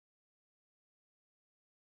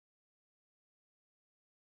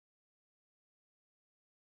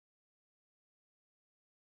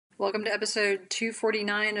Welcome to episode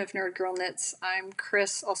 249 of Nerd Girl Knits. I'm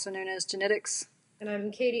Chris, also known as Genetics. And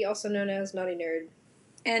I'm Katie, also known as Naughty Nerd.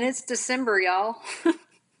 And it's December, y'all.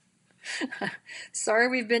 Sorry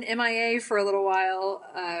we've been MIA for a little while.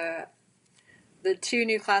 The two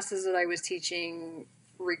new classes that I was teaching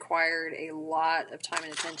required a lot of time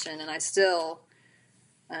and attention, and I still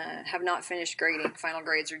have not finished grading. Final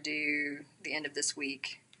grades are due the end of this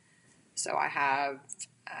week. So I have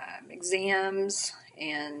exams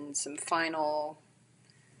and some final,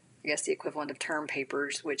 I guess the equivalent of term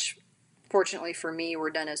papers, which fortunately for me were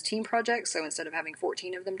done as team projects. So instead of having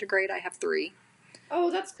 14 of them to grade, I have 3. Oh,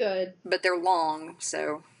 that's good. But they're long,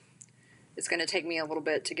 so it's going to take me a little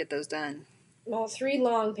bit to get those done. Well, 3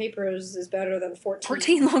 long papers is better than 14.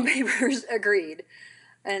 14 long papers, agreed.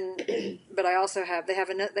 But I also have, they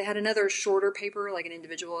had another shorter paper, like an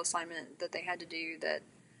individual assignment that they had to do that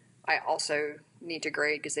I also need to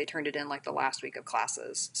grade because they turned it in like the last week of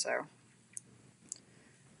classes. So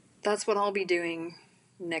that's what I'll be doing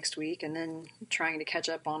next week, and then trying to catch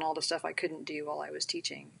up on all the stuff I couldn't do while I was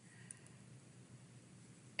teaching.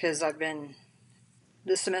 Because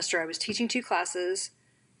this semester I was teaching 2 classes.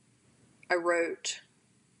 I wrote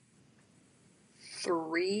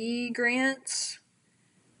 3 grants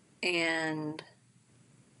and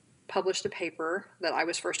published a paper that I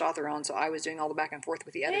was first author on, so I was doing all the back and forth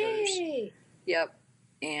with the editors. Hey. Yep.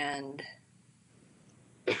 And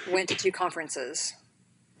went to 2 conferences.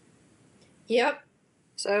 Yep.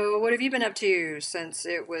 So what have you been up to since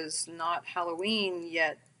it was not Halloween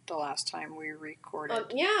yet the last time we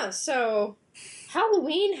recorded? So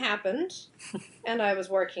Halloween happened, and I was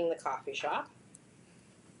working the coffee shop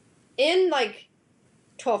in, like,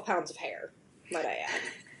 12 pounds of hair, might I add.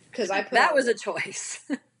 Because That was a choice.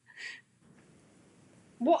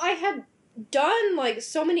 Well, I had done, like,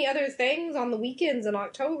 so many other things on the weekends in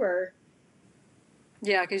October.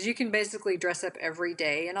 Yeah, because you can basically dress up every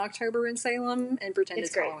day in October in Salem and pretend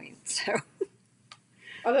it's great. Halloween. So,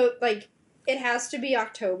 Although, like, it has to be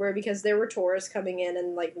October because there were tourists coming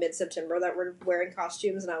in like, mid-September that were wearing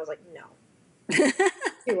costumes, and I was like, no.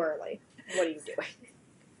 Too early. What are you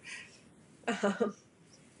doing?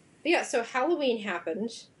 Yeah, so Halloween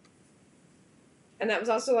happened. And that was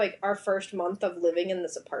also, like, our first month of living in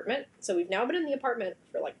this apartment. So we've now been in the apartment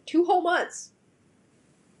for, like, 2 whole months.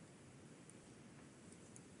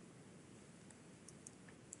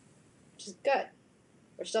 Which is good.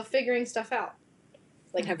 We're still figuring stuff out.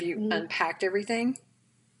 Like, have you unpacked everything?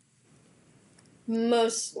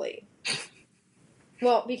 Mostly.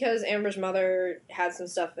 Well, because Amber's mother had some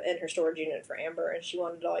stuff in her storage unit for Amber, and she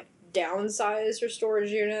wanted to, like, downsize her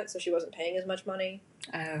storage unit so she wasn't paying as much money.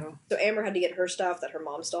 Oh. So Amber had to get her stuff that her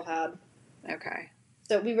mom still had. Okay.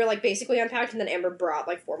 So we were, like, basically unpacked, and then Amber brought,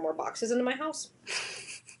 like, 4 more boxes into my house.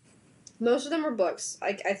 Most of them were books.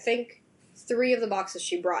 I think 3 of the boxes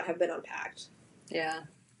she brought have been unpacked. Yeah.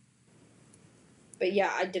 But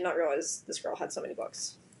yeah, I did not realize this girl had so many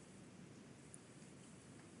books.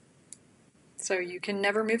 So you can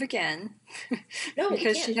never move again. No,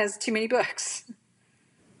 because she has too many books.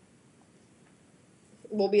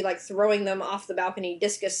 We'll be, like, throwing them off the balcony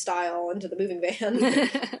discus style into the moving van.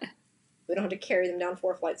 We don't have to carry them down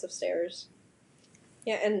 4 flights of stairs.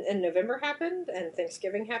 Yeah, and November happened, and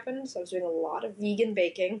Thanksgiving happened, so I was doing a lot of vegan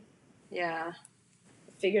baking. Yeah.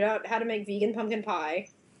 Figured out how to make vegan pumpkin pie.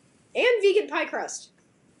 And vegan pie crust.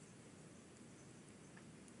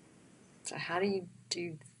 So how do you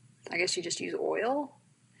do... I guess you just use oil?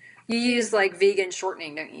 You use, like, vegan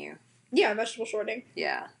shortening, don't you? Yeah, vegetable shortening.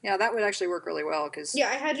 Yeah. Yeah, that would actually work really well, because... Yeah,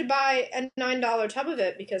 I had to buy a $9 tub of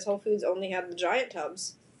it because Whole Foods only had the giant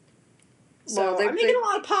tubs. So I'm making a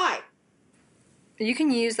lot of pie. You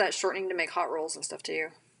can use that shortening to make hot rolls and stuff, too.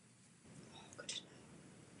 Oh, good to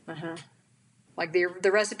know. Uh-huh. Like,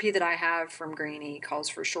 the recipe that I have from Granny calls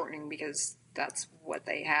for shortening because that's what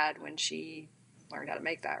they had when she learned how to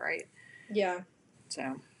make that, right? Yeah.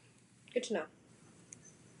 So... Good to know.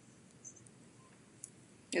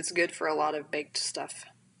 It's good for a lot of baked stuff.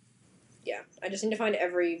 Yeah, I just need to find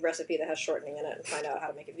every recipe that has shortening in it and find out how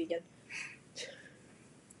to make it vegan.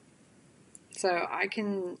 So I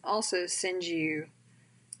can also send you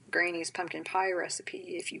Granny's pumpkin pie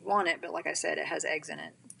recipe if you want it, but like I said, it has eggs in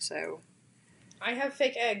it, so... I have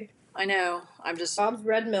fake egg. I know, Bob's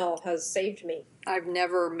Red Mill has saved me. I've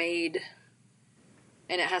never made...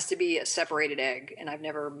 And it has to be a separated egg, and I've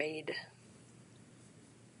never made...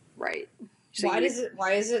 Right. So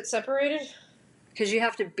Why is it separated? Because you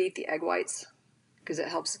have to beat the egg whites, because it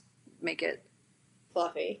helps make it...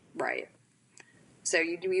 Fluffy. Right. So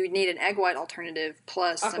you would need an egg white alternative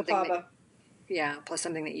plus something plus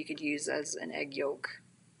something that you could use as an egg yolk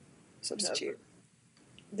substitute.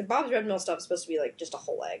 The Bob's Red Mill stuff is supposed to be like just a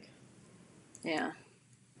whole egg. Yeah.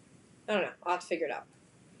 I don't know. I'll have to figure it out.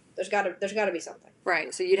 There's gotta be something.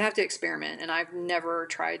 Right. So you'd have to experiment, and I've never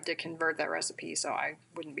tried to convert that recipe, so I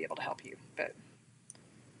wouldn't be able to help you. But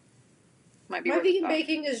might be My worth a vegan thought.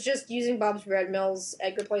 baking is just using Bob's Red Mill's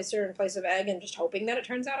egg replacer in place of egg and just hoping that it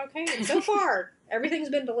turns out okay. And so far, everything's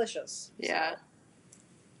been delicious. Yeah.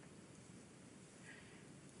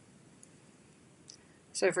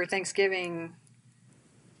 So for Thanksgiving,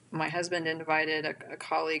 my husband invited a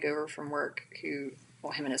colleague over from work him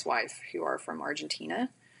and his wife, who are from Argentina.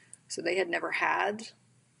 So they had never had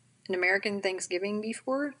an American Thanksgiving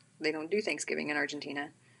before. They don't do Thanksgiving in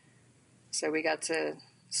Argentina. So we got to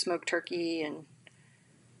smoke turkey, and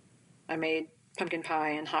I made pumpkin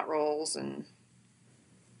pie and hot rolls and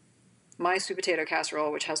my sweet potato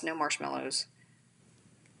casserole, which has no marshmallows.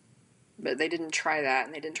 But they didn't try that,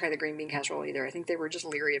 and they didn't try the green bean casserole either. I think they were just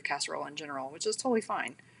leery of casserole in general, which is totally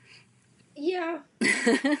fine. Yeah.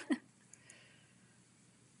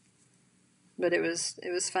 But it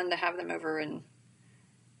was fun to have them over and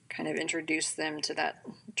kind of introduce them to that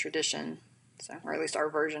tradition. So, or at least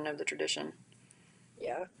our version of the tradition.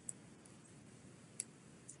 Yeah.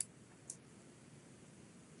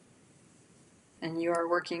 And you are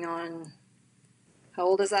working on, how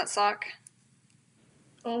old is that sock?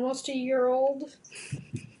 Almost a year old.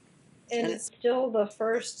 And it's still the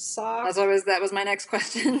first sock. That was my next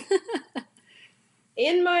question.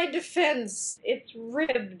 In my defense, it's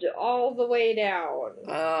ribbed all the way down.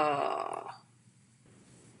 Oh.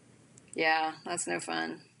 Yeah, that's no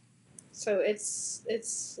fun. So it's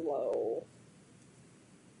slow.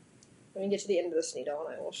 Let me get to the end of this needle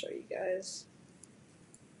and I will show you guys.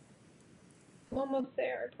 I'm almost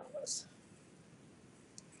there, I promise.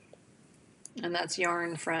 And that's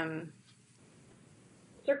yarn from,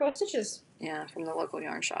 Circle of Stitches. yeah, from the local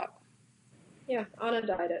yarn shop. Yeah, Anna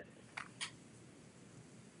dyed it.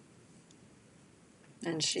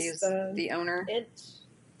 And she's the owner.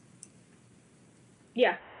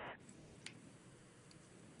 Yeah.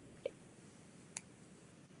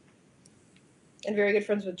 And very good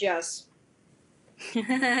friends with Jess.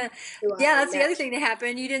 Yeah, that's the other thing that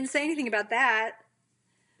happened. You didn't say anything about that.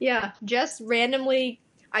 Yeah, Jess randomly...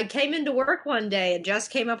 I came into work one day and Jess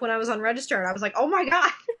came up when I was on register and I was like, oh my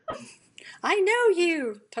god! I know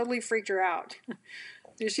you! Totally freaked her out.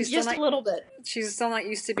 She's just a little bit. She's still not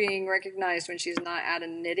used to being recognized when she's not at a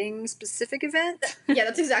knitting specific event. Yeah,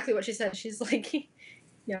 that's exactly what she said. She's like,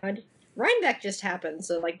 yeah, Rhinebeck just happened,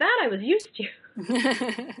 so like that I was used to.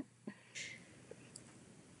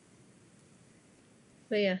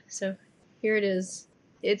 But yeah, so here it is.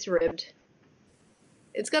 It's ribbed.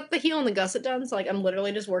 It's got the heel and the gusset done, so like I'm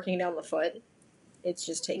literally just working down the foot. It's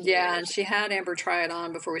just taking Yeah, and she had Amber try it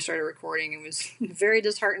on before we started recording and was very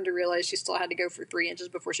disheartened to realize she still had to go for 3 inches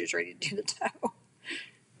before she was ready to do the toe.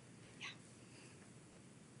 Yeah.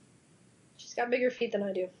 She's got bigger feet than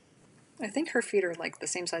I do. I think her feet are like the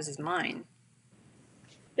same size as mine.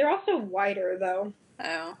 They're also wider though.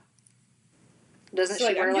 Oh. Doesn't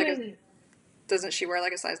she wear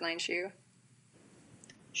like a size 9 shoe?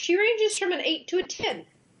 She ranges from an 8 to a 10.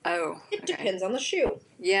 Oh. It depends on the shoe.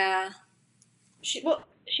 Yeah. She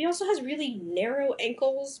also has really narrow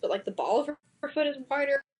ankles, but like the ball of her foot is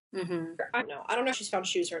wider. Mm-hmm. I don't know. I don't know if she's found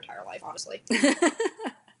shoes her entire life, honestly.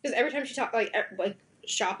 Because every time she talks, like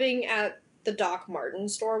shopping at the Doc Martin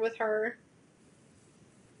store with her,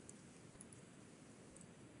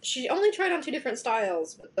 she only tried on 2 different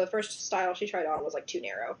styles, but the first style she tried on was like too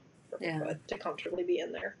narrow for her foot to comfortably be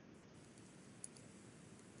in there.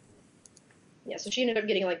 Yeah, so she ended up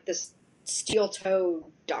getting like this steel toe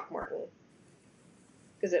Doc Martin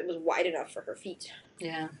because it was wide enough for her feet.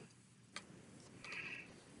 Yeah.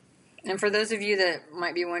 And for those of you that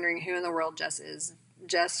might be wondering who in the world Jess is,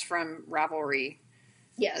 Jess from Ravelry.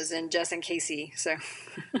 Yes. As in Jess and Casey. So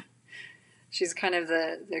she's kind of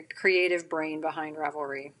the creative brain behind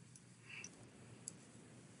Ravelry.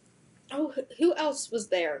 Oh, who else was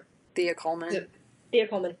there? Thea Coleman. Thea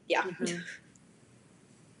Coleman, yeah. Mm-hmm.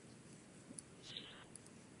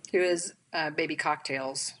 Who is Baby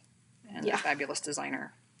Cocktails and a fabulous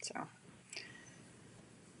designer. So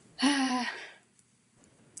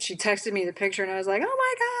she texted me the picture and I was like,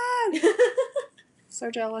 oh my god!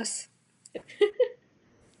 So jealous.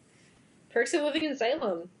 Perks of living in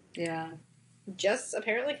Salem. Yeah. Jess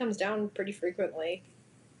apparently comes down pretty frequently.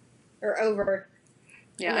 Or over.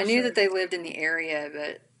 Yeah, I knew that they lived in the area,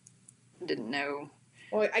 but didn't know.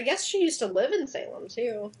 Well, I guess she used to live in Salem,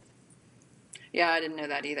 too. Yeah, I didn't know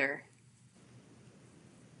that either.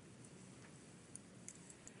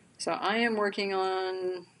 So I am working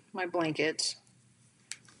on my blanket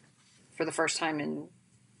for the first time in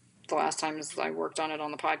the last times I worked on it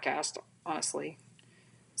on the podcast, honestly.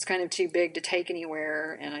 It's kind of too big to take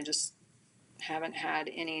anywhere, and I just haven't had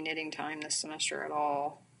any knitting time this semester at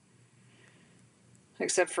all.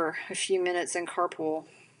 Except for a few minutes in carpool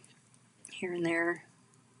here and there.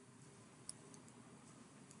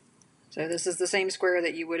 So this is the same square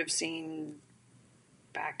that you would have seen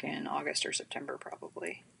back in August or September,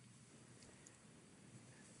 probably.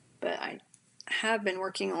 But I have been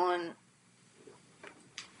working on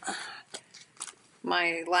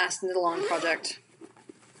my last knit-along project.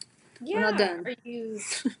 Yeah. We're not done.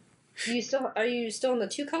 Are you still in the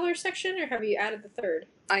 2-color section, or have you added the third?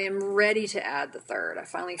 I am ready to add the third. I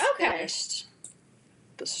finally Okay. finished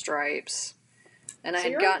the stripes. And I So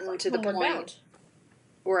had you're gotten to the homeward point bound.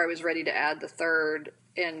 where I was ready to add the third,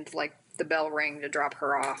 and like the bell rang to drop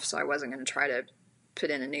her off, so I wasn't going to try to put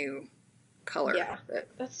in a new color. Yeah. But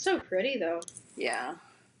That's so pretty, though. yeah,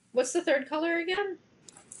 What's the third color again?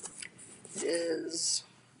 it is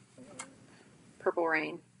Purple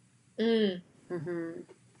Rain. Mm.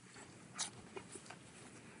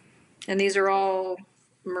 And these are all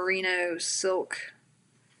merino silk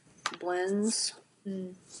blends.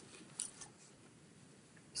 Mm.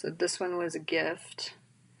 So this one was a gift.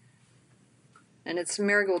 And it's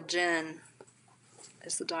Marigold Gin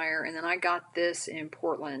is the dyer. And then I got this in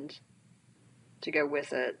Portland to go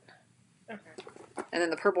with it. Okay. And then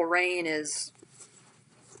the Purple Rain is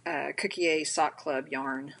Cookier Sock Club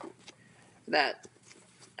yarn that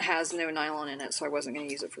has no nylon in it, so I wasn't going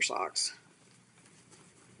to use it for socks.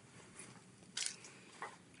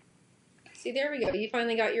 See, there we go. You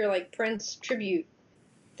finally got your, like, Prince tribute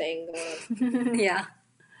thing going on. Yeah.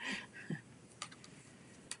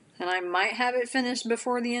 And I might have it finished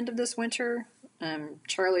before the end of this winter.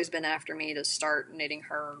 Charlie's been after me to start knitting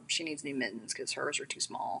her. She needs new mittens because hers are too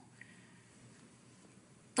small.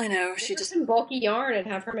 I know, she Get just... some bulky yarn and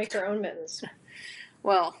have her make her own mittens.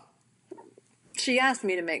 Well, she asked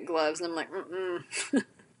me to make gloves, and I'm like, mm-mm.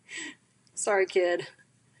 Sorry, kid.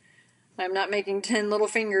 I'm not making 10 little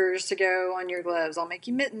fingers to go on your gloves. I'll make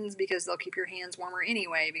you mittens because they'll keep your hands warmer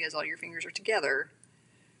anyway because all your fingers are together.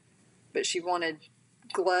 But she wanted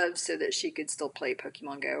gloves so that she could still play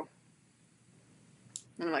Pokemon Go.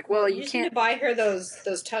 And I'm like, well, you just can't... need to buy her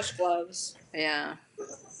those touch gloves. Yeah.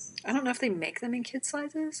 I don't know if they make them in kid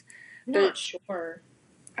sizes. Not sure.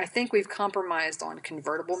 I think we've compromised on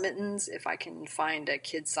convertible mittens if I can find a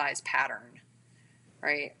kid size pattern.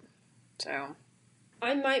 Right? So...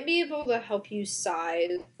 I might be able to help you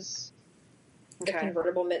size the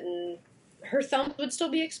convertible mitten. Her thumbs would still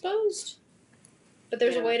be exposed, but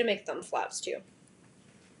there's a way to make thumb flaps too.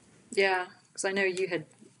 Yeah, because I know you had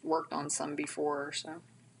worked on some before, so.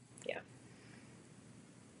 Yeah.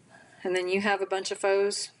 And then you have a bunch of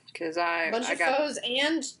foes, because I got foes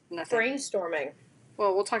and nothing. Brainstorming.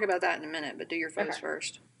 Well, we'll talk about that in a minute, but do your foes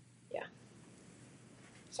first. Yeah.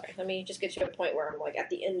 Sorry, let me just get you to a point where I'm like at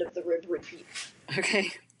the end of the rib repeat.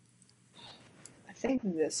 Okay. I think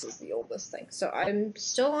this is the oldest thing. So I'm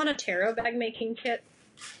still on a tarot bag making kit.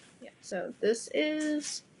 Yeah, so this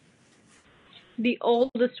is the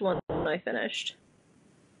oldest one I finished.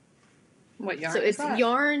 What yarn So is it's that?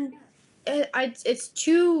 yarn. It's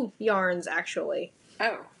 2 yarns actually.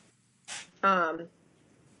 Oh.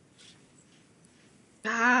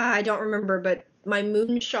 I don't remember, but my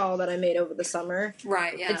moon shawl that I made over the summer.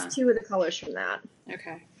 Right, yeah. It's 2 of the colors from that.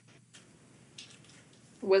 Okay.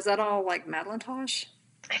 Was that all like Madelinetosh?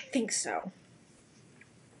 I think so.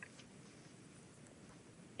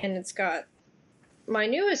 And it's got my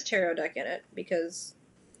newest tarot deck in it because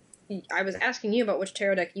I was asking you about which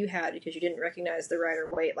tarot deck you had because you didn't recognize the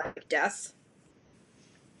Rider-Waite like death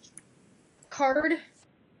card.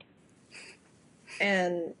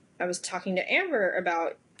 And I was talking to Amber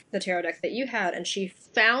about the tarot deck that you had, and she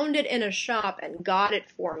found it in a shop and got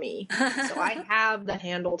it for me. So I have the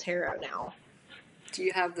Handle Tarot now. Do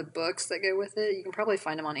you have the books that go with it? You can probably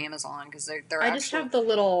find them on Amazon because they're. I just have the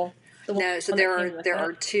little. No, so there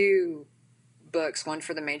are 2 books, one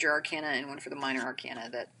for the Major Arcana and one for the Minor Arcana,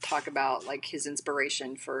 that talk about like his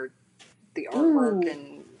inspiration for the artwork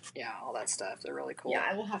and all that stuff. They're really cool. Yeah,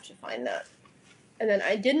 I will have to find that. And then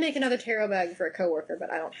I did make another tarot bag for a coworker,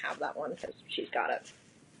 but I don't have that one because she's got it.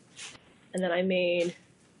 And then I made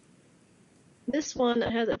this one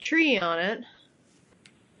that has a tree on it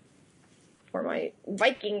for my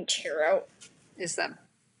Viking tarot. Is that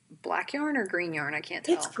black yarn or green yarn? I can't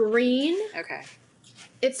tell. It's green. Okay.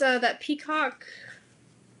 It's that peacock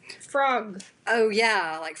frog. Oh,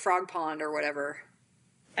 yeah, like Frog Pond or whatever.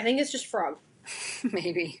 I think it's just frog.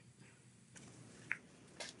 Maybe.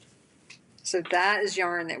 So that is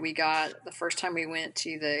yarn that we got the first time we went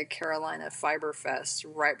to the Carolina Fiber Fest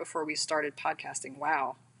right before we started podcasting.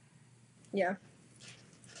 Wow. Yeah.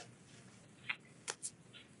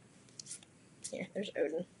 Here, there's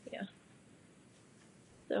Odin. Yeah.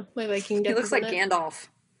 So my Viking deck. He looks like Gandalf.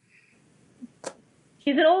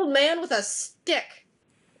 He's an old man with a stick.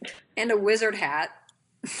 And a wizard hat.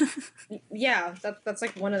 Yeah, that's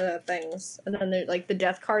like one of the things. And then there, like the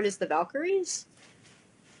death card is the Valkyries,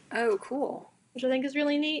 Oh, cool. which I think is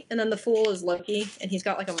really neat. And then the Fool is Loki, and he's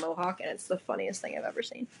got like a mohawk, and it's the funniest thing I've ever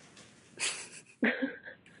seen.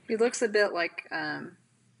 He looks a bit like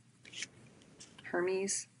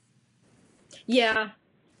Hermes. Yeah.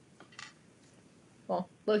 Well,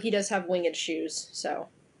 Loki does have winged shoes, so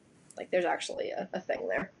like there's actually a thing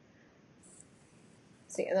there.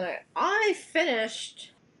 See, and then I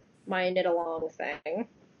finished my knit along thing.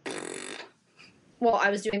 Well, I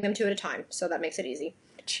was doing them 2 at a time, so that makes it easy.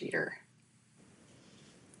 Cheater.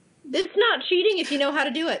 It's not cheating if you know how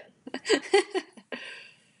to do it.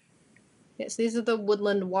 Yes, these are the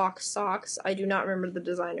Woodland Walk socks. I do not remember the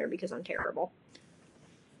designer because I'm terrible.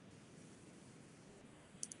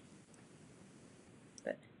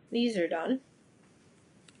 But these are done.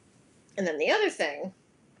 And then the other thing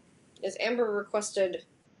is Amber requested,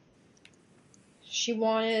 she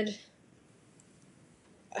wanted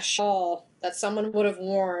a shawl that someone would have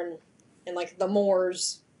worn in like the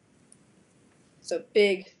moors. So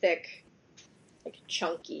big, thick, like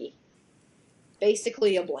chunky.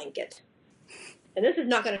 Basically a blanket. And this is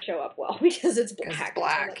not going to show up well because it's black. It's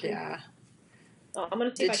black, yeah. Oh, I'm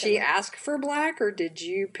gonna see Did she ask for black or did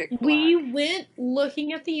you pick black? We went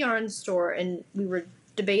looking at the yarn store and we were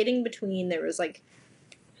debating between, there was like,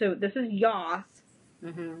 so this is Yoth,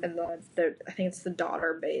 Mm-hmm. and I think it's the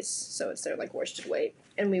daughter base, so it's their like worsted weight.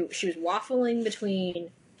 And she was waffling between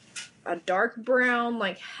a dark brown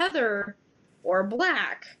like heather or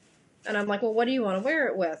black. And I'm like, well, what do you want to wear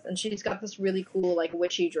it with? And she's got this really cool like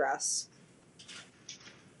witchy dress,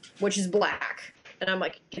 which is black. And I'm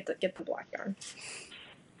like, get the black yarn.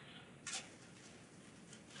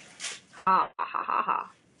 Ha ha ha ha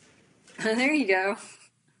ha. There you go.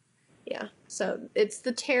 Yeah, so it's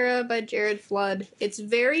the Terra by Jared Flood. It's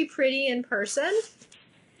very pretty in person,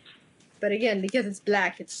 but again, because it's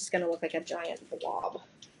black, it's just gonna look like a giant blob.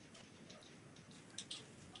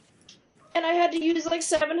 And I had to use like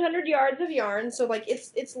 700 yards of yarn, so like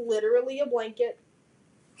it's literally a blanket.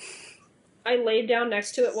 I laid down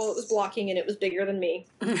next to it while it was blocking, and it was bigger than me.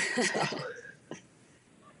 So.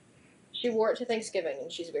 She wore it to Thanksgiving,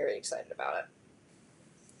 and she's very excited about it.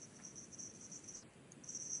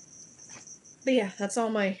 But yeah, that's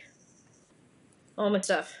all my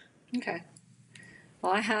stuff. Okay.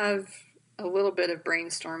 Well, I have a little bit of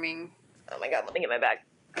brainstorming. Oh my god, let me get my bag.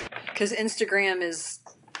 Because Instagram is...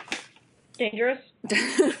 Dangerous?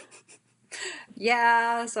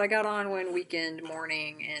 Yeah, so I got on one weekend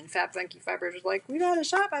morning and Fab Funky Fibers was like, we got a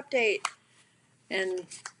shop update. And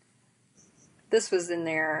this was in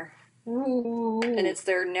there. Ooh. And it's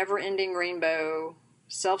their never-ending rainbow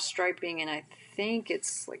self-striping, and I think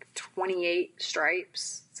it's like 28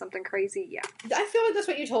 stripes. Something crazy, yeah. I feel like that's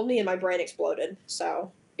what you told me and my brain exploded,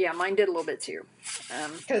 so. Yeah, mine did a little bit too.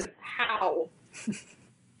 Because how?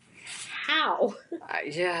 How?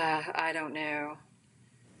 I don't know.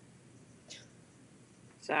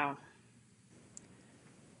 So,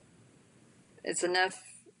 it's enough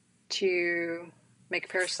to make a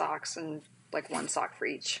pair of socks and like one sock for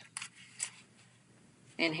each.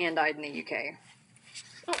 And hand-dyed in the UK.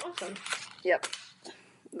 Oh, awesome. Yep.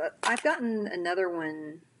 But I've gotten another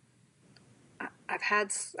one.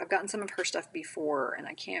 I've gotten some of her stuff before, and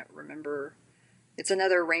I can't remember. It's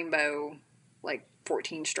another rainbow, like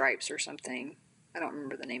 14 stripes or something. I don't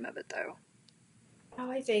remember the name of it though.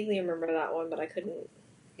 Oh, I vaguely remember that one, but I couldn't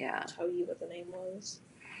tell you what the name was.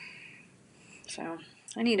 So,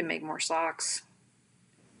 I need to make more socks.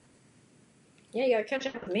 Yeah, you gotta catch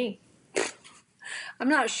up with me. I'm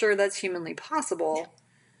not sure that's humanly possible,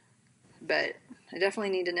 but I definitely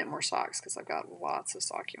need to knit more socks because I've got lots of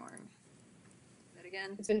sock yarn. But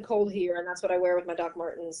again, It's been cold here, and that's what I wear with my Doc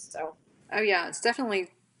Martens, so. oh yeah, it's definitely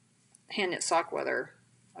hand knit sock weather.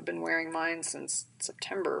 I've been wearing mine since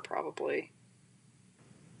September probably.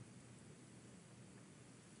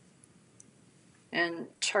 And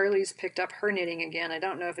Charlie's picked up her knitting again. I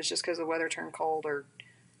don't know if it's just because the weather turned cold or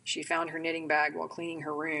she found her knitting bag while cleaning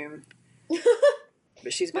her room.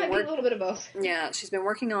 But she's been Might be a little bit of both. Yeah, she's been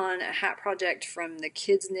working on a hat project from the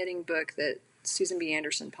kids knitting book that Susan B.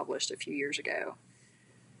 Anderson published a few years ago.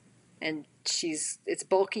 And it's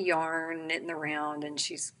bulky yarn, knitting around, and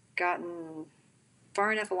she's gotten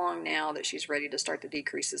far enough along now that she's ready to start the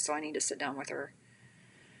decreases, so I need to sit down with her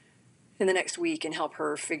in the next week and help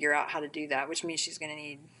her figure out how to do that, which means she's going to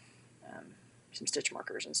need some stitch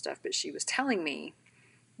markers and stuff. But she was telling me,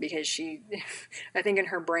 because she, I think in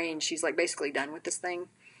her brain, she's like basically done with this thing.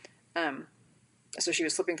 So she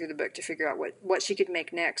was flipping through the book to figure out what she could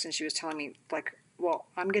make next. And she was telling me, like, well,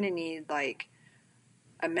 I'm going to need like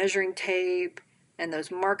a measuring tape and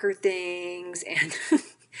those marker things. And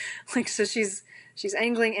like, so she's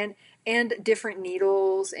angling and different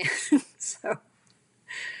needles. And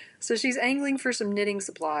so she's angling for some knitting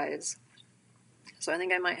supplies. So I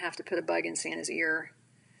think I might have to put a bug in Santa's ear.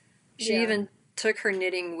 She even took her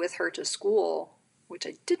knitting with her to school, which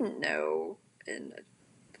I didn't know, and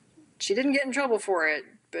she didn't get in trouble for it,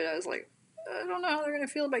 but I was like, I don't know how they're going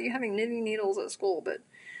to feel about you having knitting needles at school, but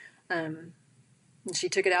she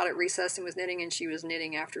took it out at recess and was knitting, and she was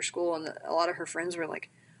knitting after school, and a lot of her friends were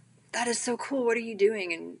like, that is so cool, what are you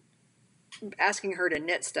doing? And asking her to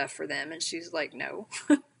knit stuff for them, and she's like, no.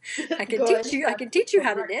 I can teach you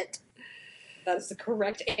how to knit. That's the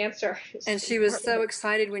correct answer. And she was so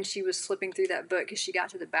excited when she was flipping through that book, because she got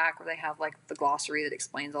to the back where they have like the glossary that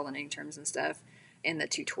explains all the knitting terms and stuff, and the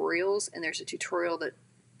tutorials. And there's a tutorial that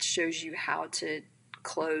shows you how to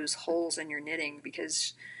close holes in your knitting,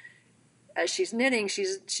 because as she's knitting,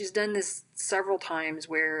 she's done this several times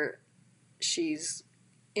where she's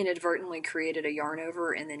inadvertently created a yarn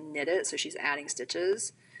over and then knit it, so she's adding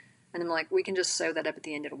stitches. And I'm like, we can just sew that up at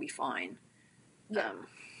the end, it'll be fine. Yeah.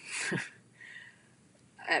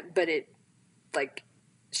 But it, like,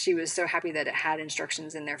 she was so happy that it had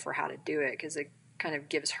instructions in there for how to do it, because it kind of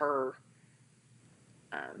gives her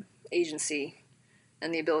agency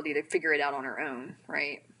and the ability to figure it out on her own,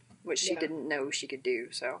 right? Which she didn't know she could do.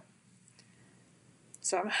 So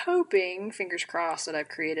I'm hoping, fingers crossed, that I've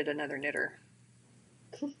created another knitter.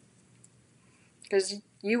 Because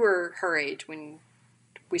you were her age when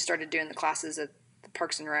we started doing the classes at the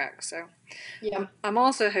Parks and Rec, so yeah. I'm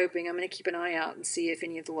also hoping, I'm going to keep an eye out and see if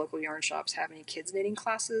any of the local yarn shops have any kids knitting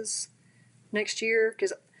classes next year,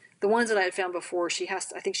 because the ones that I had found before,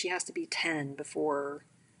 I think she has to be 10 before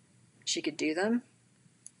she could do them,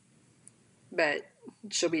 but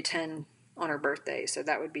she'll be 10 on her birthday, so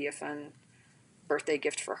that would be a fun birthday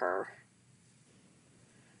gift for her.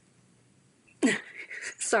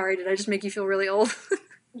 Sorry, did I just make you feel really old?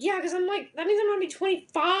 Yeah, because I'm like, that means I'm going to be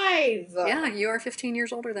 25. Yeah, you are 15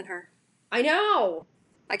 years older than her. I know.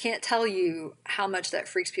 I can't tell you how much that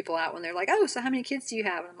freaks people out when they're like, oh, so how many kids do you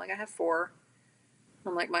have? And I'm like, I have 4.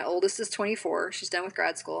 I'm like, my oldest is 24. She's done with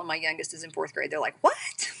grad school. And my youngest is in 4th grade. They're like,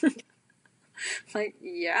 what? Like,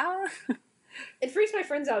 yeah. It freaks my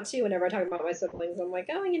friends out, too, whenever I talk about my siblings. I'm like,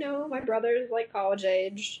 oh, my brother's, like, college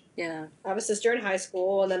age. Yeah. I have a sister in high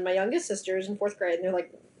school, and then my youngest sister is in 4th grade. And they're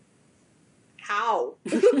like, how?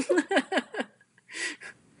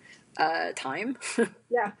 Time?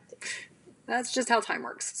 Yeah. That's just how time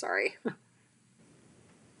works. Sorry.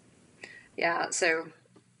 Yeah, so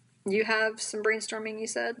you have some brainstorming, you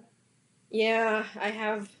said? Yeah, I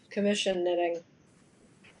have commission knitting.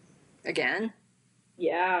 Again?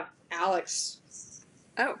 Yeah, Alex.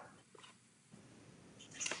 Oh.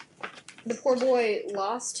 The poor boy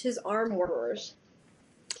lost his arm warmers.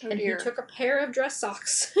 Oh, and dear. he took a pair of dress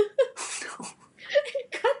socks. No.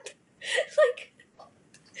 And cut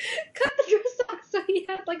the dress socks so he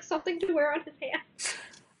had, like, something to wear on his hand.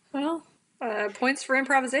 Well, points for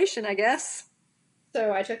improvisation, I guess.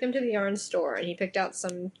 So I took him to the yarn store, and he picked out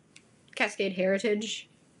some Cascade Heritage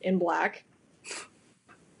in black.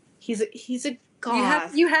 He's a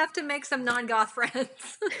goth. You have to make some non-goth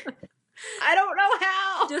friends. I don't know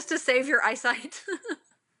how! Just to save your eyesight.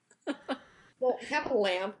 Well, we have a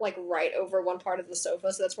lamp, like, right over one part of the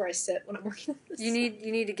sofa, so that's where I sit when I'm working on this. You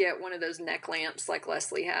need to get one of those neck lamps like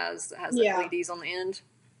Leslie has, that has the LEDs on the end.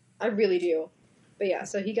 I really do. But yeah,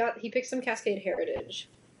 so he picked some Cascade Heritage.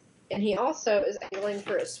 And he also is angling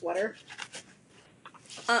for a sweater.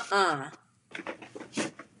 I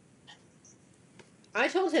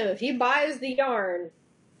told him if he buys the yarn,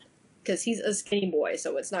 because he's a skinny boy,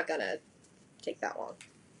 so it's not gonna take that long.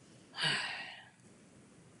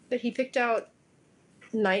 But he picked out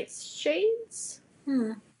nightshades.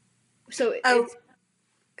 So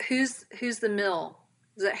who's the mill?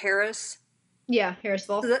 Is that Harris? Yeah,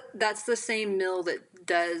 Harrisville. So that's the same mill that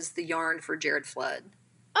does the yarn for Jared Flood.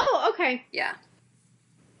 Oh, okay. Yeah.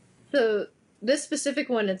 So this specific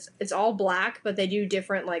one, it's all black, but they do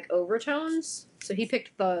different, like, overtones. So he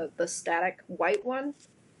picked the static white one.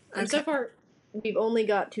 And so far, we've only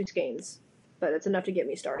got 2 skeins, but it's enough to get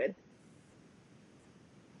me started.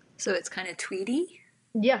 So it's kind of tweedy?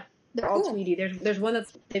 Yeah. They're all Cool. Tweety. There's one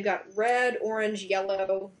they've got red, orange,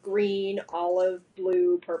 yellow, green, olive,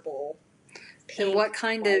 blue, purple, pink. And what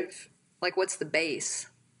kind white. of, like, what's the base?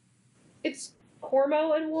 It's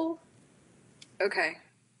Cormo and wool. Okay.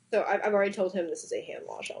 So I've already told him this is a hand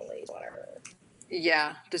wash only, whatever.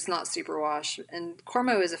 Yeah, just not superwash. And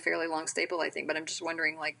Cormo is a fairly long staple, I think, but I'm just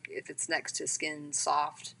wondering, like, if it's next to skin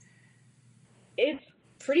soft. It's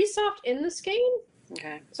pretty soft in the skein,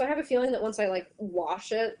 Okay. so I have a feeling that once I, like,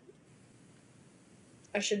 wash it,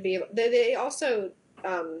 I should be able... They also...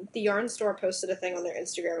 the yarn store posted a thing on their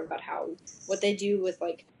Instagram about what they do with,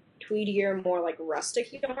 like, tweedier, more, like,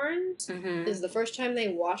 rustic yarns Mm-hmm. is the first time they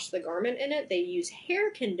wash the garment in it, they use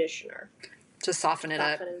hair conditioner. To soften it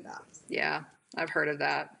up. Soften it up. Yeah, I've heard of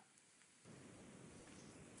that.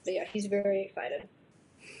 But yeah, he's very excited.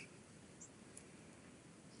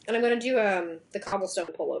 And I'm going to do the cobblestone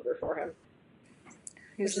pullover for him.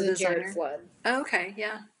 Who's which the is a Jared designer? Flood. Oh, okay,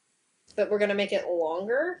 yeah. But we're going to make it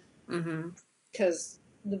longer Mm-hmm. because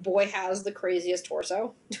the boy has the craziest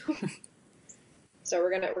torso. So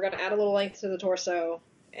we're gonna add a little length to the torso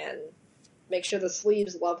and make sure the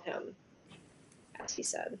sleeves love him, as he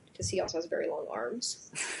said, because he also has very long arms.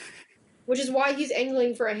 Which is why he's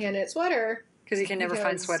angling for a hand-knit sweater. Because you can never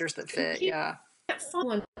find Because sweaters that fit, he- yeah. Can't find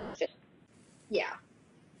one that fit. Yeah.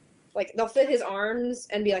 Like, they'll fit his arms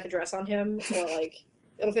and be like a dress on him, or like,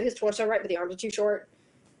 it'll fit his torso right, but the arms are too short.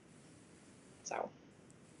 So.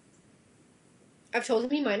 I've told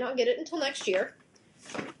him he might not get it until next year.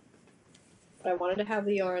 But I wanted to have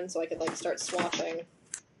the yarn so I could, like, start swapping.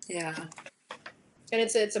 Yeah. And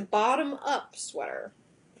it's a bottom-up sweater,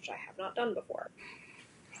 which I have not done before.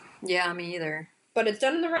 Yeah, me either. But it's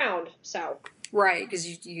done in the round, so. Right,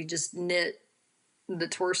 because you just knit the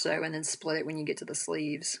torso and then split it when you get to the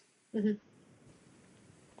sleeves. Mhm.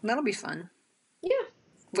 That'll be fun. Yeah.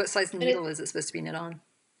 What size it- needle is it supposed to be knit on?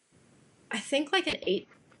 I think, like, an 8.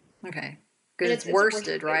 Okay. Because And it's it's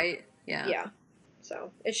worsted, worsted. right? Yeah. Yeah.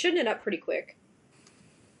 So, it should knit up pretty quick.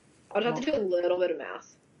 I'll have to do a little bit of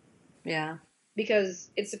math. Yeah.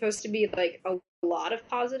 Because it's supposed to be, like, a lot of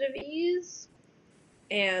positive ease.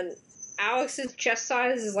 And Alex's chest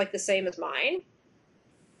size is, like, the same as mine.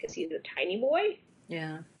 Because he's a tiny boy.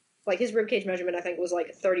 Yeah. Like, his ribcage measurement, I think, was,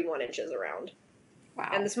 like, 31 inches around. Wow.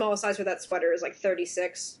 And the smallest size for that sweater is, like,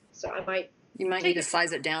 36. So I might... You might take need to it-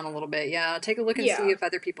 size it down a little bit. Yeah. Take a look and Yeah. see if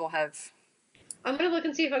other people have. I'm going to look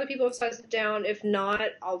and see if other people have sized it down. If not,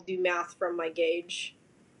 I'll do math from my gauge.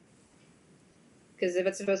 Because if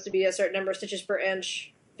it's supposed to be a certain number of stitches per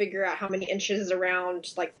inch, figure out how many inches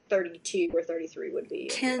around, like, 32 or 33 would be.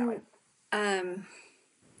 Can the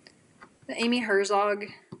Amy Herzog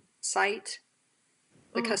site,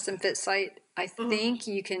 the Mhm. custom fit site, I Mhm. think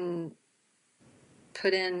you can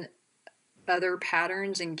put in other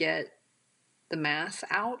patterns and get the math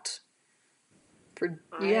out. I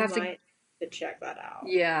might to check that out.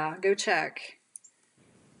 Yeah, go check.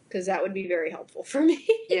 Because that would be very helpful for me.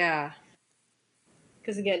 Yeah.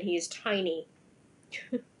 Because, again, he's tiny.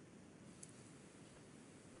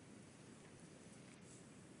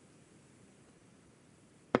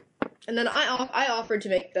 And then I offered to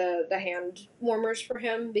make the hand warmers for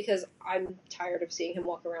him because I'm tired of seeing him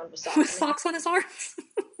walk around with socks. With socks on his arms.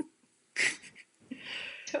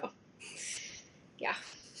 So, yeah.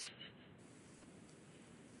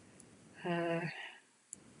 All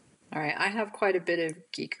right, I have quite a bit of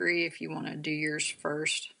geekery if you want to do yours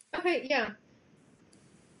first. Okay, yeah.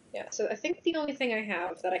 Yeah, so I think the only thing I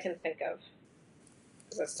have that I can think of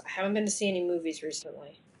is I haven't been to see any movies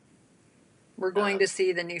recently. We're going to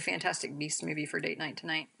see the new Fantastic Beasts movie for date night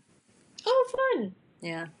tonight. Oh, fun!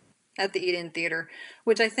 Yeah, at the Eden Theater,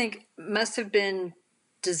 which I think must have been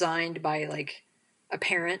designed by, like, a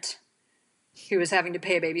parent who was having to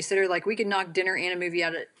pay a babysitter. Like, we could knock dinner and a movie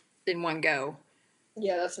out in one go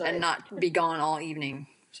Yeah, that's nice. and not be gone all evening.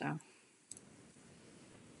 So,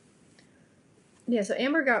 Yeah, so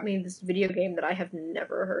Amber got me this video game that I have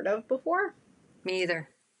never heard of before. me either.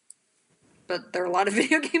 But there are a lot of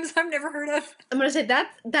video games I've never heard of. I'm gonna say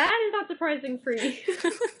that is not surprising for you.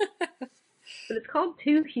 But it's called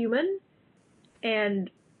Too Human, and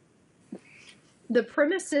the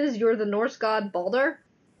premise is you're the Norse god Balder,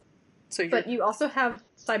 So but you also have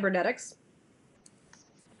cybernetics.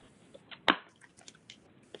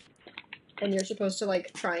 And you're supposed to,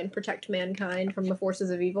 like, try and protect mankind from the forces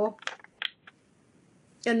of evil.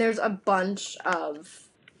 And there's a bunch of,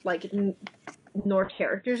 like, Norse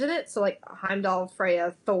characters in it. So, like, Heimdall,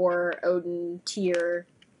 Freya, Thor, Odin, Tyr,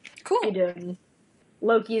 cool. Idun.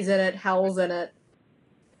 Loki's in it, Hel's in it.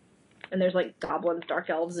 And there's, like, goblins, dark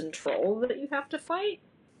elves, and trolls that you have to fight.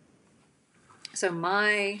 So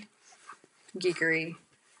my geekery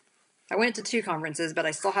I went to 2 conferences, but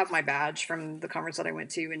I still have my badge from the conference that I went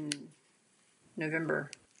to in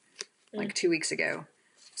November, like 2 weeks ago.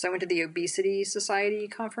 So I went to the Obesity Society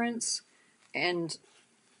conference, and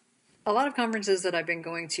a lot of conferences that I've been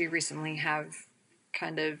going to recently have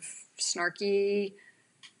kind of snarky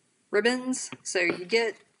ribbons. So you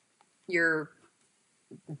get your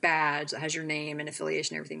badge that has your name and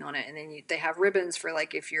affiliation and everything on it, and then they have ribbons for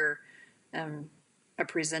like if you're a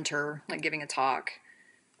presenter, like giving a talk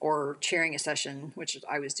or chairing a session, which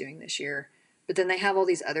I was doing this year. But then they have all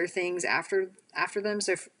these other things after them.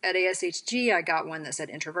 So at ASHG, I got one that said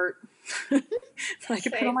introvert that I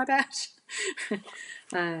could put on my badge.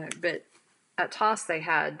 But at TOS, they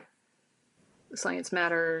had Science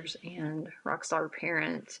Matters and Rockstar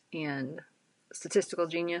Parent and Statistical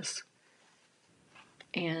Genius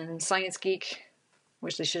and Science Geek,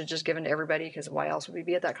 which they should have just given to everybody because why else would we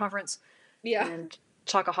be at that conference? Yeah. And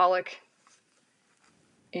Chocoholic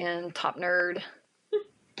and Top Nerd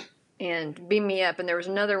and Beam Me Up. And there was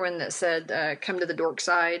another one that said Come to the Dork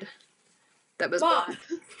Side. That was Mom.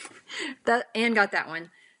 that Anne got that one.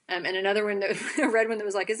 And another one, a red one that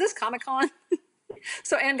was like, is this Comic-Con?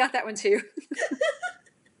 So Anne got that one too.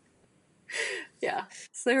 Yeah.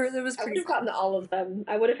 So there was I would pretty have gotten all of them.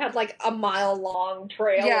 I would have had like a mile-long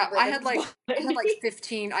trail. Yeah, of I had like ribbons behind me.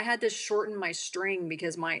 15. I had to shorten my string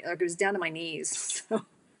because it was down to my knees. So.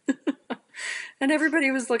 And everybody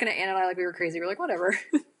was looking at Anne and I like we were crazy. We were like, whatever.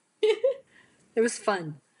 It was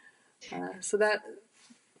fun. So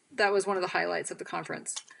that was one of the highlights of the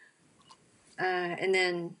conference. And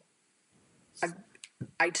then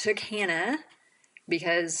I took Hannah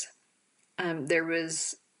because there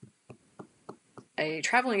was a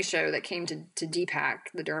traveling show that came to DPAC,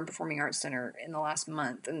 the Durham Performing Arts Center, in the last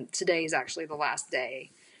month. And today is actually the last day.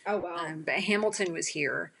 Oh, wow. But Hamilton was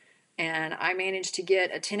here. And I managed to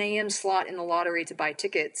get a 10 a.m. slot in the lottery to buy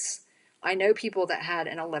tickets. I know people that had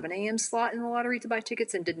an 11 a.m. slot in the lottery to buy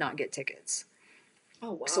tickets and did not get tickets.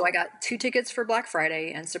 Oh, wow. So I got 2 tickets for Black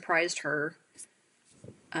Friday and surprised her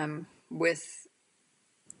with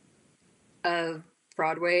a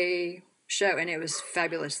Broadway show, and it was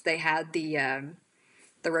fabulous. They had the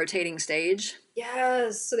rotating stage.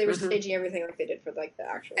 Yes. So they were staging everything like they did for like the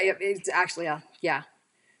actual. It's actually, yeah.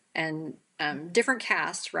 And different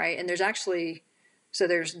cast, right? And there's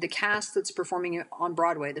the cast that's performing on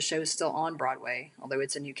Broadway. The show is still on Broadway, although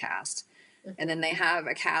it's a new cast. Mm-hmm. And then they have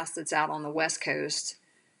a cast that's out on the West Coast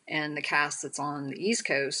and the cast that's on the East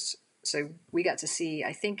Coast. So we got to see,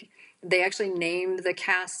 I think they actually named the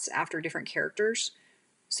casts after different characters.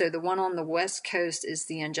 So the one on the West Coast is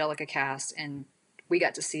the Angelica cast, and we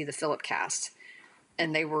got to see the Philip cast.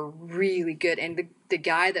 And they were really good. And the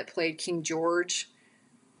guy that played King George,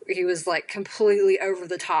 he was like completely over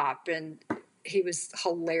the top, and he was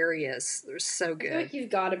hilarious. It was so good. I feel like you've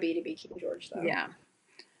got to be King George, though. Yeah.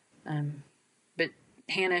 But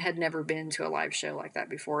Hannah had never been to a live show like that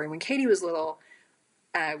before. And when Katie was little,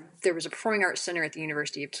 there was a performing arts center at the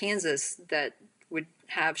University of Kansas that would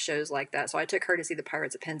have shows like that. So I took her to see the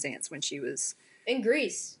Pirates of Penzance when she was... In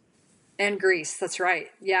Grease. And Grease, that's right.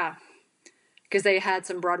 Yeah. Because they had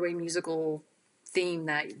some Broadway musical theme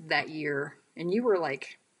that year. And you were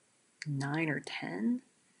like 9 or 10?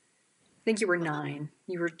 I think you were 9.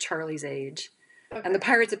 You were Charlie's age. Okay. And the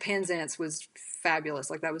Pirates of Penzance was fabulous.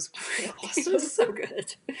 Like, that was awesome. It was so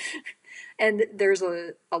good. And there's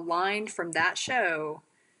a line from that show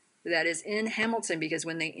that is in Hamilton, because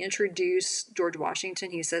when they introduce George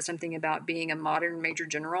Washington, he says something about being a modern major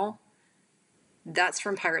general. That's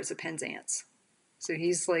from Pirates of Penzance. So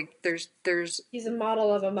he's like, there's he's a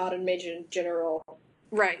model of a modern major general.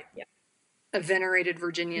 Right. Yeah. A venerated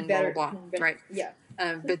Virginian, blah, blah, blah. Right. Yeah.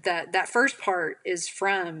 But that first part is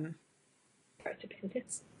from Pirates of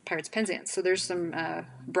Penzance. Pirates of Penzance. So there's some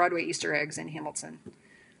Broadway Easter eggs in Hamilton.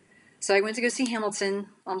 So I went to go see Hamilton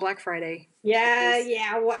on Black Friday.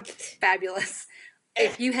 Yeah. What? Fabulous.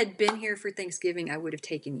 If you had been here for Thanksgiving, I would have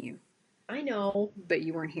taken you. I know. But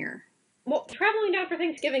you weren't here. Well, traveling down for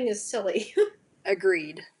Thanksgiving is silly.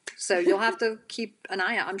 Agreed. So you'll have to keep an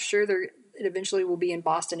eye out. I'm sure it eventually will be in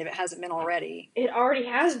Boston if it hasn't been already. It already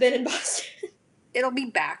has been in Boston. It'll be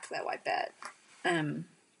back, though, I bet.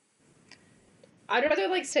 I'd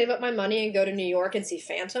rather, save up my money and go to New York and see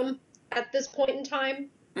Phantom at this point in time.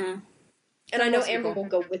 Mm. And I know Amber will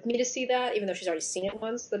go with me to see that, even though she's already seen it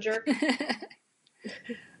once, the jerk.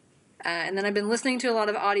 And then I've been listening to a lot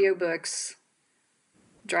of audiobooks,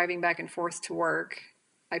 driving back and forth to work.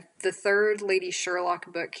 The third Lady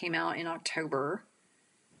Sherlock book came out in October.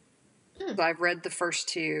 So I've read the first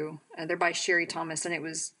 2. They're by Sherry Thomas, and it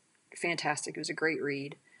was fantastic. It was a great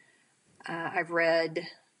read. I've read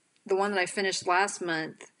the one that I finished last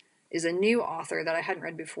month, is a new author that I hadn't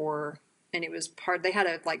read before, and it was they had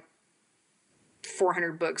a like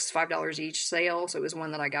 400 books, $5 each sale, so it was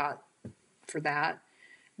one that I got for that.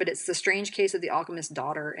 But it's The Strange Case of the Alchemist's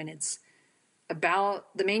Daughter, and it's about,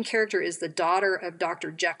 the main character is the daughter of Dr.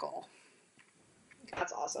 Jekyll.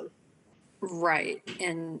 That's awesome. Right.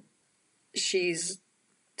 And she's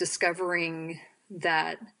discovering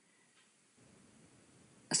that,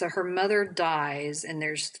 so her mother dies, and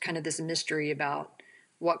there's kind of this mystery about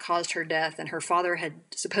what caused her death, and her father had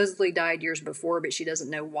supposedly died years before, but she doesn't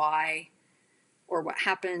know why or what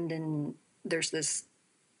happened. And there's this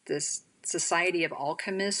society of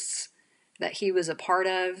alchemists that he was a part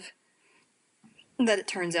of that it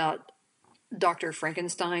turns out Dr.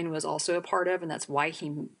 Frankenstein was also a part of, and that's why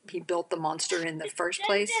he built the monster in the first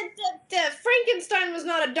place. Frankenstein was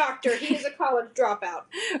not a doctor. He is a college dropout.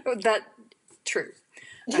 That true.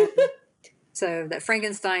 So that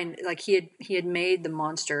Frankenstein, like he had made the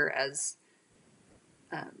monster as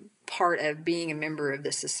part of being a member of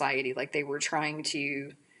the society. Like they were trying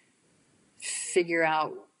to figure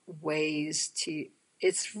out ways to.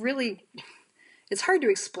 It's hard to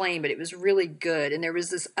explain, but it was really good. And there was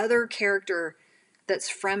this other character that's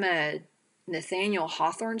from a Nathaniel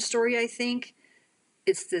Hawthorne story, I think.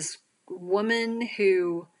 It's this woman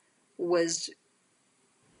who was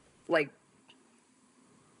like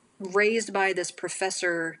raised by this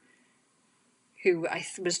professor who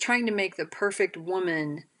was trying to make the perfect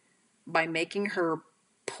woman by making her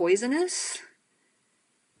poisonous.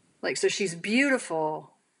 Like, so she's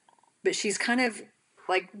beautiful, but she's kind of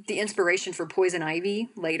like the inspiration for Poison Ivy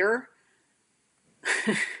later.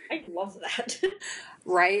 I love that.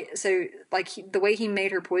 Right? So, like, the way he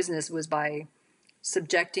made her poisonous was by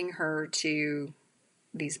subjecting her to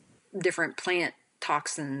these different plant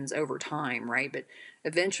toxins over time, right? But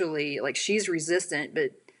eventually, like, she's resistant,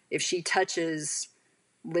 but if she touches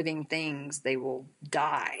living things, they will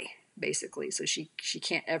die, basically. So she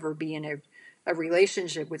can't ever be in a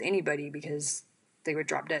relationship with anybody because they would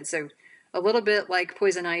drop dead. So a little bit like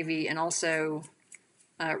Poison Ivy, and also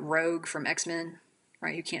Rogue from X-Men,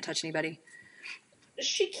 right? Who can't touch anybody.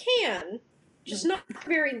 She can, just not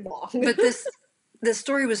very long. But this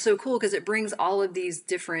story was so cool because it brings all of these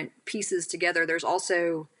different pieces together. There's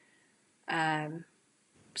also,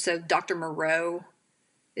 so Dr. Moreau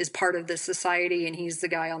is part of this society, and he's the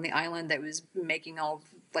guy on the island that was making all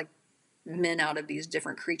like men out of these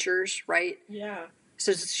different creatures, right? Yeah.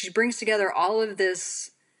 So she brings together all of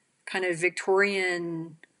this kind of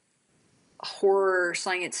Victorian horror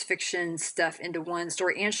science fiction stuff into one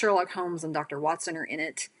story, and Sherlock Holmes and Dr. Watson are in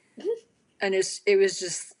it. And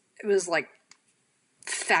it was like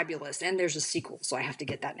fabulous. And there's a sequel, so I have to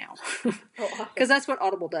get that now. Because that's what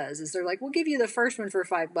Audible does, is they're like, we'll give you the first one for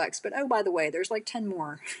 $5, but oh, by the way, there's like 10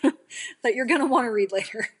 more that you're going to want to read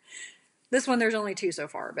later. This one, there's only 2 so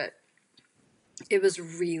far, but it was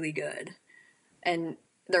really good. And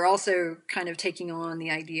they're also kind of taking on the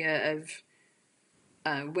idea of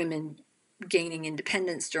women gaining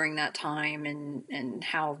independence during that time, and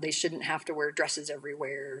how they shouldn't have to wear dresses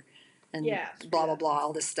everywhere, and blah, blah, blah,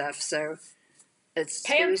 all this stuff. So it's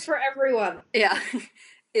pants for everyone. Yeah.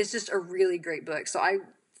 It's just a really great book. So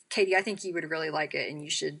Katie, I think you would really like it, and you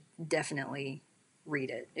should definitely read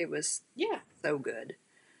it. It was so good.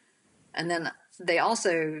 And then they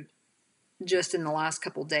also, just in the last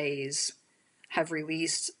couple days, have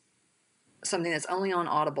released something that's only on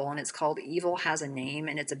Audible, and it's called Evil Has a Name,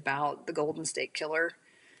 and it's about the Golden State Killer.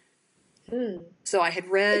 So I had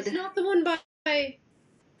read... It's not the one by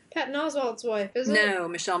Patton Oswalt's wife, is it? No,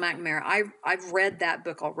 Michelle McNamara. I've read that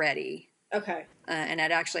book already. Okay. And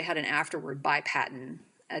it actually had an afterword by Patton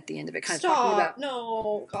at the end of it. Kind of Stop. talking about...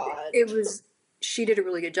 No, God. It was... She did a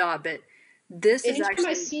really good job, but this is actually... Anytime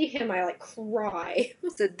I see him, I, like, cry.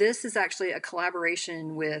 So this is actually a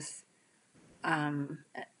collaboration with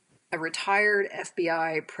a retired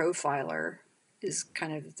FBI profiler is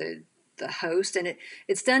kind of the host, and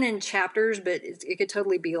it's done in chapters, but it could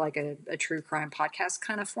totally be like a true crime podcast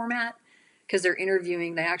kind of format, because they're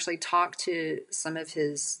interviewing. They actually talk to some of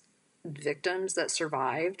his victims that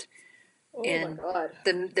survived. Oh, and my God.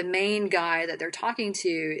 The main guy that they're talking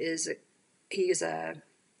to he's a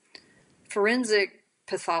forensic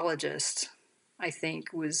pathologist, I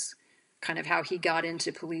think, was kind of how he got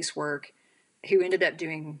into police work, who ended up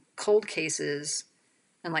doing cold cases,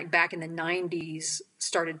 and like back in the 90s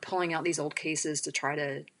started pulling out these old cases to try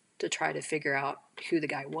to figure out who the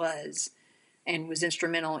guy was, and was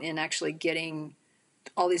instrumental in actually getting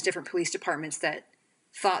all these different police departments that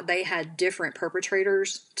thought they had different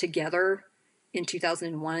perpetrators together in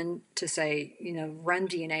 2001 to say, run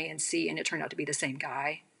DNA and see, and it turned out to be the same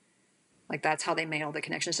guy. Like that's how they made all the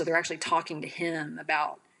connections. So they're actually talking to him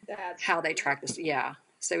about That's how they track this. Yeah.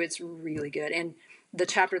 So it's really good. And the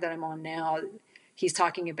chapter that I'm on now, he's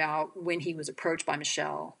talking about when he was approached by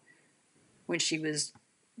Michelle, when she was,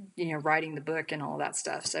 writing the book and all that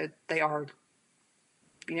stuff. So they are,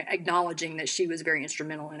 acknowledging that she was very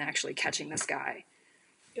instrumental in actually catching this guy.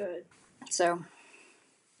 good. So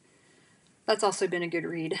that's also been a good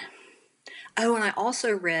read. Oh, and I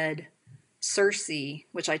also read Circe,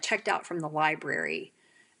 which I checked out from the library.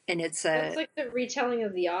 And it's That's like the retelling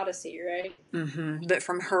of the Odyssey, right? but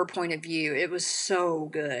from her point of view, it was so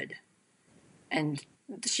good. And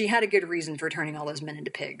she had a good reason for turning all those men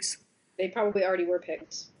into pigs. They probably already were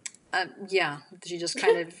pigs. Yeah, she just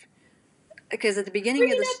kind of, because at the beginning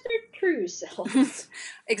Bringing of out their true selves.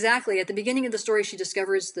 exactly, at the beginning of the story, she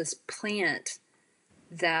discovers this plant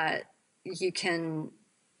that you can,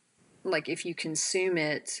 like, if you consume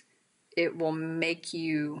it, it will make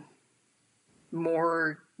you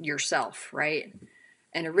more yourself, right?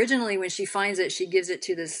 And originally, when she finds it, she gives it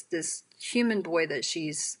to this human boy that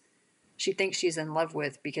she thinks she's in love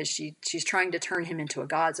with, because she's trying to turn him into a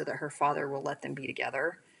god so that her father will let them be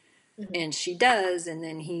together. Mm-hmm. And she does, and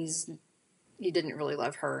then he didn't really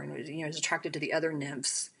love her, and was attracted to the other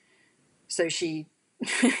nymphs. So she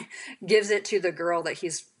gives it to the girl that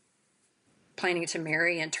he's planning to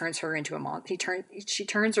marry and turns her into a monster. She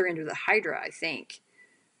turns her into the Hydra, I think.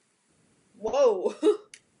 Whoa.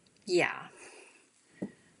 Yeah.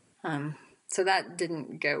 So that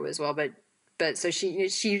didn't go as well, but so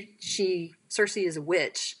Circe is a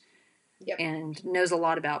witch. Yep. And knows a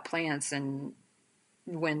lot about plants, and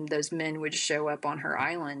when those men would show up on her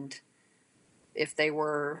island, if they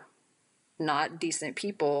were not decent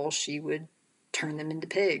people, she would turn them into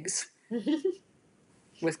pigs.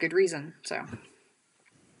 With good reason. So,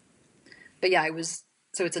 but yeah, it's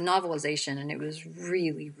a novelization, and it was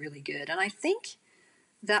really, really good. And I think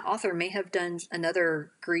that author may have done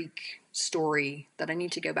another Greek story that I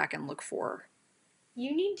need to go back and look for.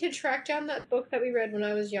 You need to track down that book that we read when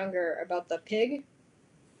I was younger about the pig.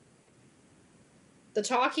 The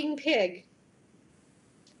talking pig.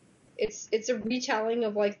 It's a retelling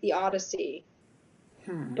of, like, the Odyssey.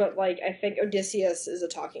 But, like, I think Odysseus is a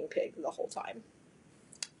talking pig the whole time.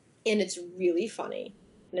 And it's really funny.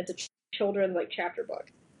 And it's a children, like, chapter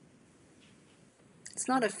book. It's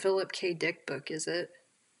not a Philip K. Dick book, is it?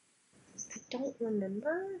 I don't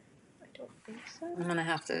remember. I don't think so. I'm going to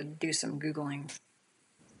have to do some Googling.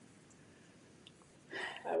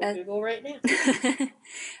 I will Google right now.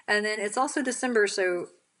 And then it's also December, so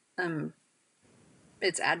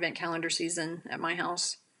it's Advent calendar season at my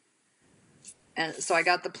house. And so I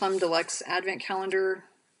got the Plum Deluxe Advent calendar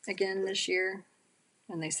again this year.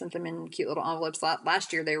 And they sent them in cute little envelopes.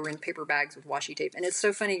 Last year they were in paper bags with washi tape. And it's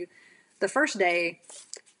so funny. The first day,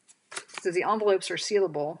 so the envelopes are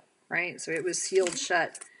sealable, right? So it was sealed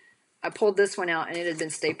shut. I pulled this one out and it had been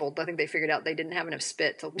stapled. I think they figured out they didn't have enough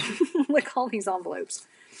spit to lick all these envelopes.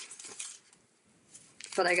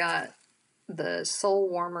 But I got the Soul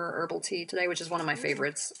Warmer herbal tea today, which is one of my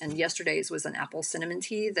favorites. And yesterday's was an apple cinnamon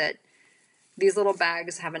tea that these little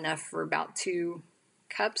bags have enough for about 2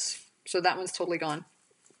 cups. So that one's totally gone.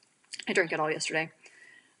 I drank it all yesterday.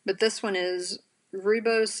 But this one is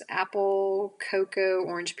rooibos, apple, cocoa,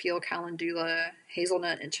 orange peel, calendula,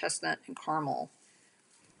 hazelnut, and chestnut, and caramel.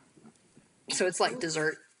 So it's like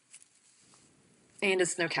dessert. And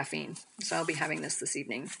it's no caffeine. So I'll be having this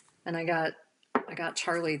evening. And I got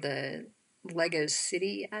Charlie the Lego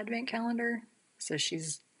City Advent calendar. So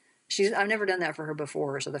she's I've never done that for her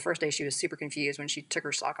before. So the first day she was super confused when she took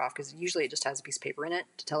her sock off, because usually it just has a piece of paper in it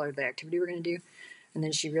to tell her the activity we're going to do. And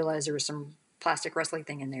then she realized there was some plastic rustly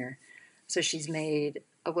thing in there. So she's made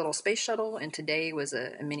a little space shuttle, and today was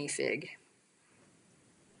a minifig.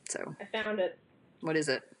 So I found it. What is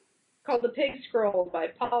it? Called The Pig Scroll by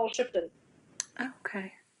Paul Shipton. Oh,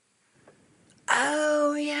 okay.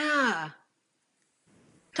 Oh, yeah.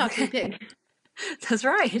 Talking pig. That's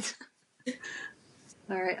right.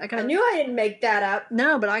 All right. I knew I didn't make that up.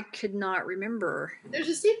 No, but I could not remember. There's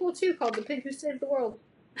a sequel, too, called The Pig Who Saved the World.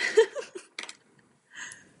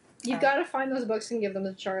 You've got to find those books and give them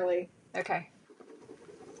to Charlie. Okay.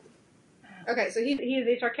 Okay, so he's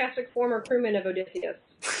a sarcastic former crewman of Odysseus,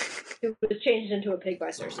 who was changed into a pig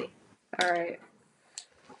by Circe. All right.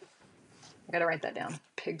 I gotta write that down.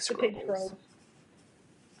 Pig Scrolls. The Pig Scrolls.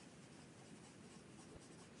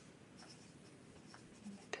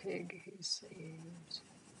 Pig who saved.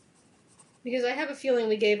 Because I have a feeling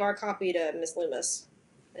we gave our copy to Miss Loomis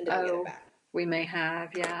and didn't get it back. We may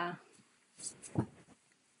have, yeah.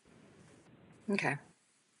 Okay.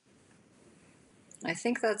 I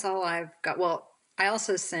think that's all I've got. Well, I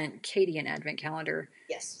also sent Katie an advent calendar,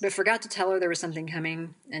 Yes. but forgot to tell her there was something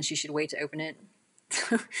coming and she should wait to open it.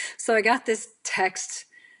 So I got this text,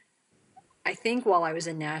 I think while I was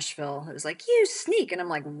in Nashville. It was like, "You sneak." And I'm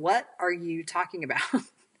like, "What are you talking about?"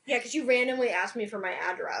 Yeah, because you randomly asked me for my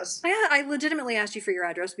address. I legitimately asked you for your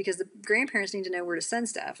address because the grandparents need to know where to send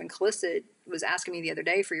stuff. And Calista was asking me the other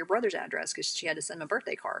day for your brother's address because she had to send him a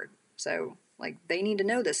birthday card. So, like, they need to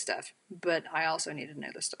know this stuff. But I also needed to know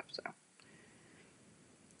this stuff.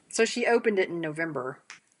 So she opened it in November.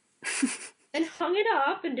 And hung it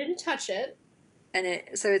up and didn't touch it. And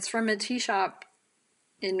it's from a tea shop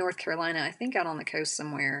in North Carolina, I think out on the coast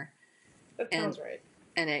somewhere. That sounds right.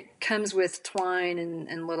 And it comes with twine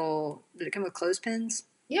and little. Did it come with clothespins?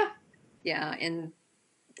 Yeah. Yeah, and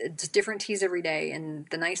it's different teas every day. And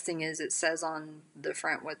the nice thing is, it says on the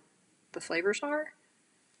front what the flavors are,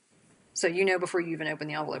 so you know before you even open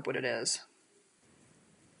the envelope what it is.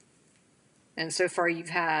 And so far, you've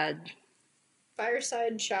had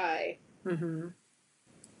Fireside Chai. Mm-hmm.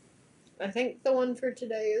 I think the one for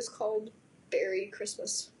today is called Berry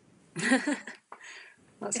Christmas. That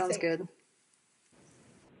sounds good.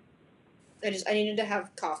 I needed to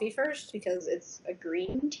have coffee first because it's a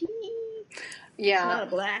green tea. Yeah. It's not a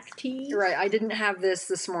black tea. Right. I didn't have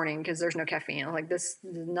this morning because there's no caffeine. I'm like, this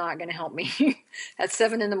is not going to help me at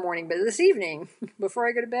 7 a.m, but this evening, before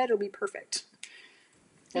I go to bed, it'll be perfect.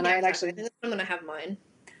 And yeah, I had actually, I'm going to have mine.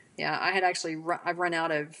 Yeah, I had actually, I've run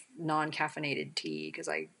out of non-caffeinated tea because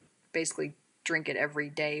I basically drink it every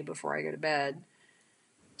day before I go to bed.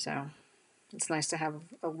 So it's nice to have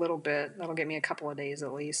a little bit. That'll get me a couple of days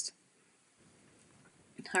at least.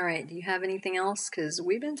 All right. Do you have anything else? Because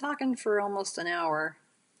we've been talking for almost an hour.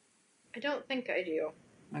 I don't think I do.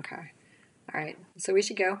 Okay. All right. So we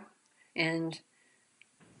should go. And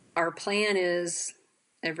our plan is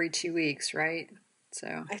every 2 weeks, right?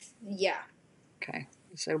 So. Yeah. Okay.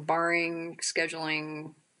 So barring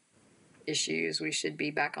scheduling issues, we should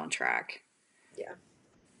be back on track. Yeah.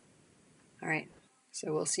 All right.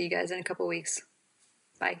 So we'll see you guys in a couple weeks.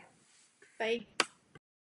 Bye. Bye.